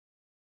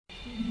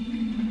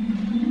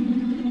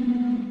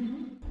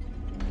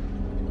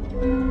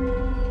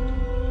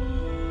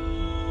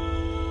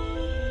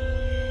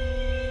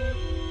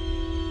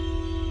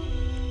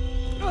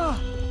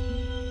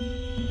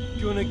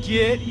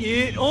Get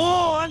it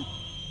on!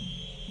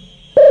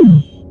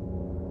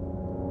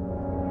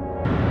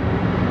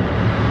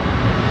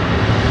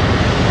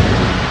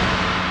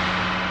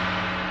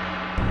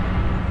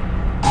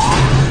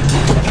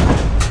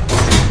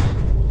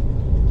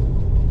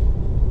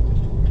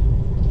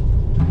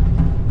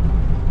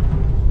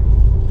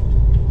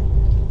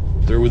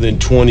 They're within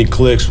 20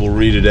 clicks, we'll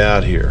read it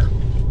out here.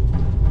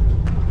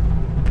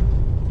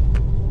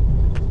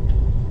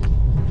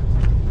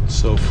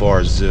 So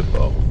far,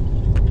 Zippo.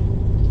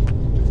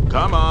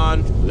 Come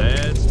on,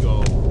 let's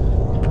go.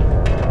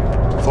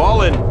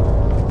 Fallen.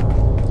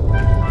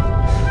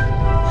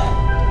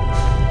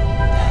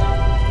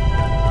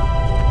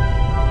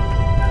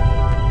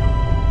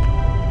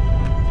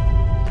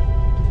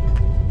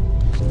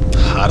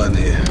 Hot in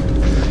here.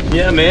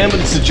 Yeah, man, but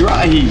it's a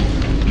dry heat.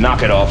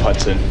 Knock it off,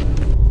 Hudson.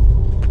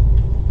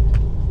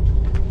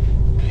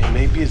 Hey,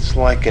 maybe it's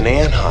like an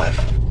anthive.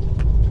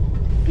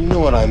 You know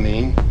what I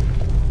mean.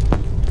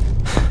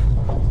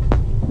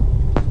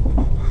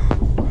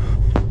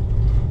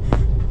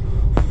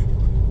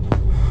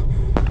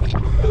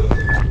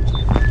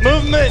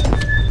 Movement!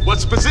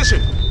 What's the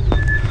position?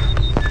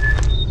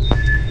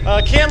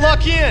 Can't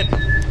lock in.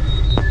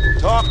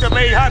 Talk to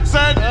me,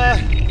 Hudson.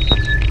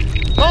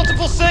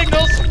 Multiple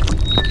signals.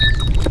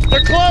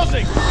 They're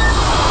closing.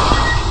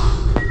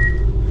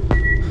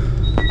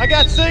 I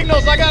got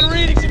signals. I got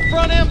readings in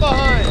front and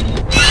behind.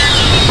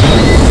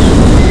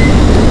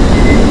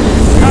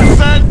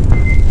 Hudson!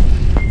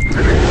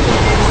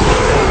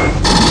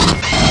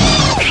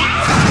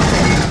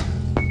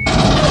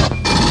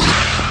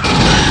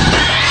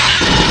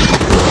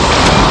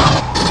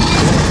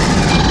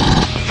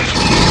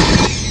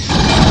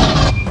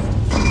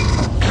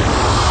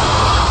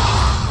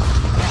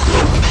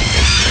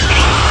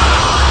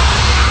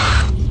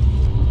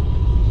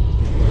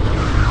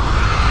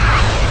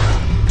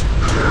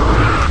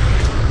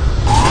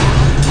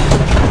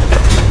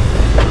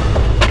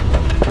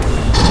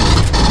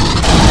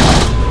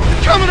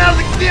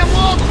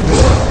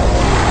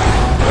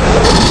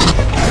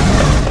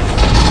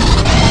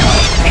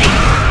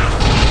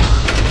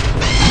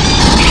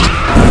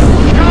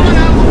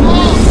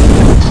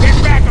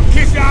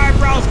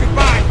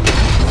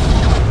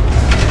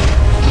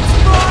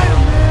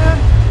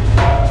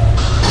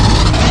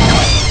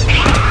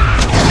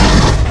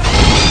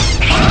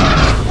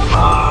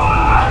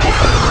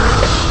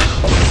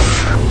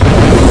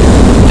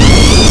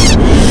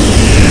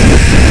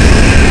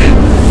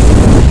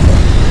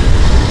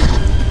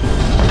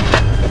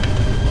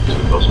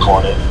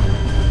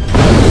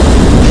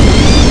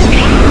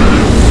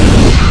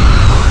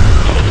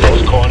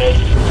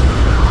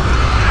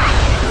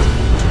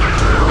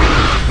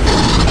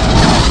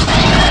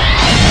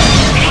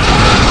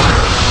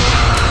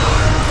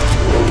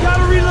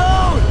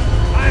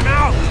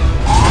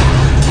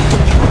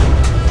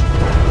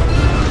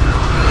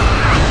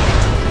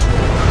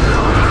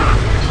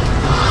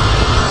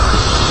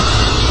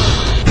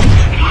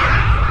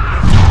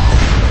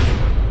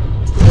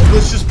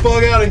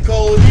 Bug out and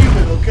call it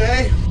even,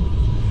 okay?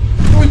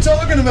 What are we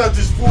talking about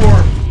this for?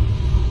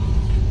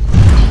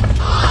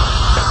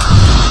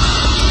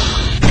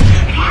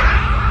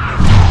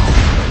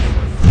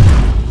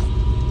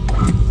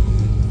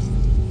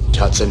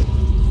 Hudson.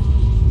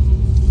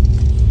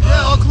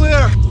 Yeah, all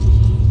clear.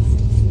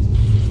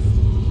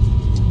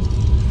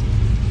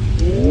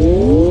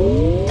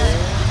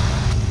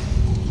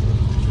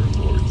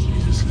 Lord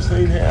Jesus, this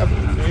ain't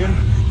happening, man.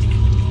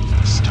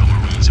 Still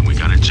Marines and we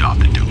got a job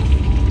to do.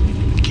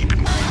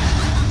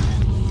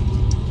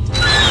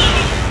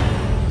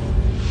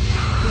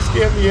 This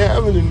can't be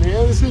happening,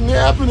 man. This isn't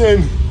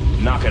happening.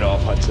 Knock it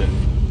off, Hudson.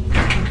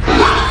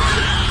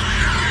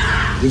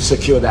 You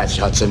secure that,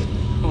 Hudson.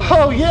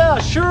 Oh, yeah,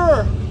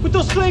 sure. With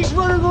those things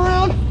running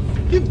around,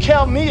 you can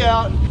count me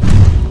out.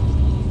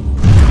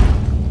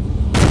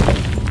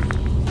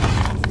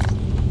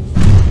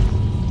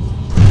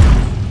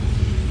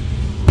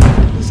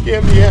 This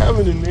can't be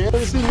happening, man.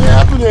 This isn't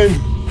happening.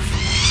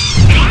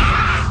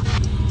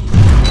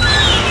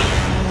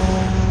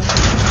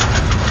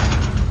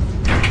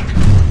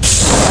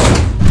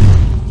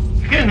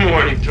 Good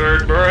morning,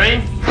 Third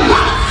Brain.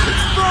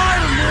 It's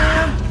Friday,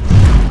 man.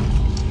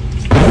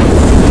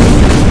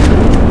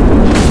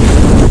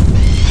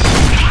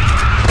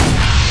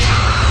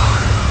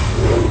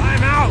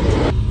 I'm out.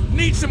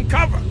 Need some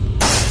cover.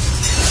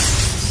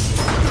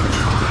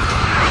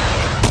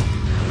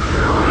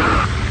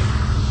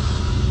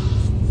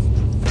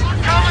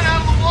 Coming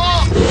out of the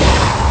wall.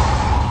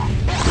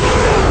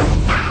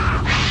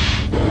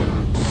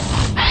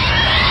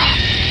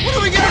 What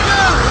are we gonna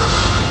do?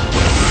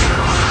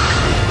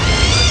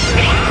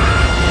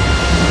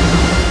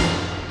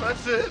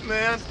 That's it,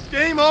 man.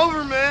 Game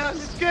over, man.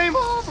 It's game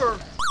over.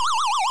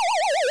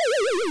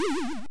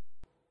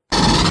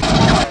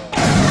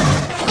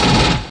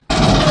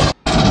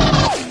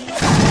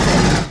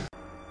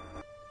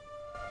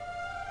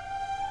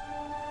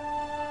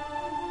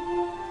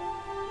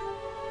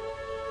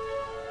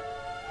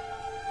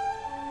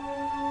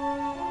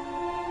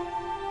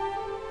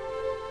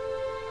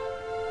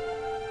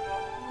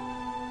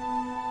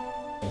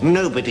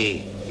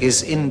 Nobody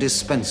is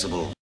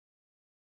indispensable.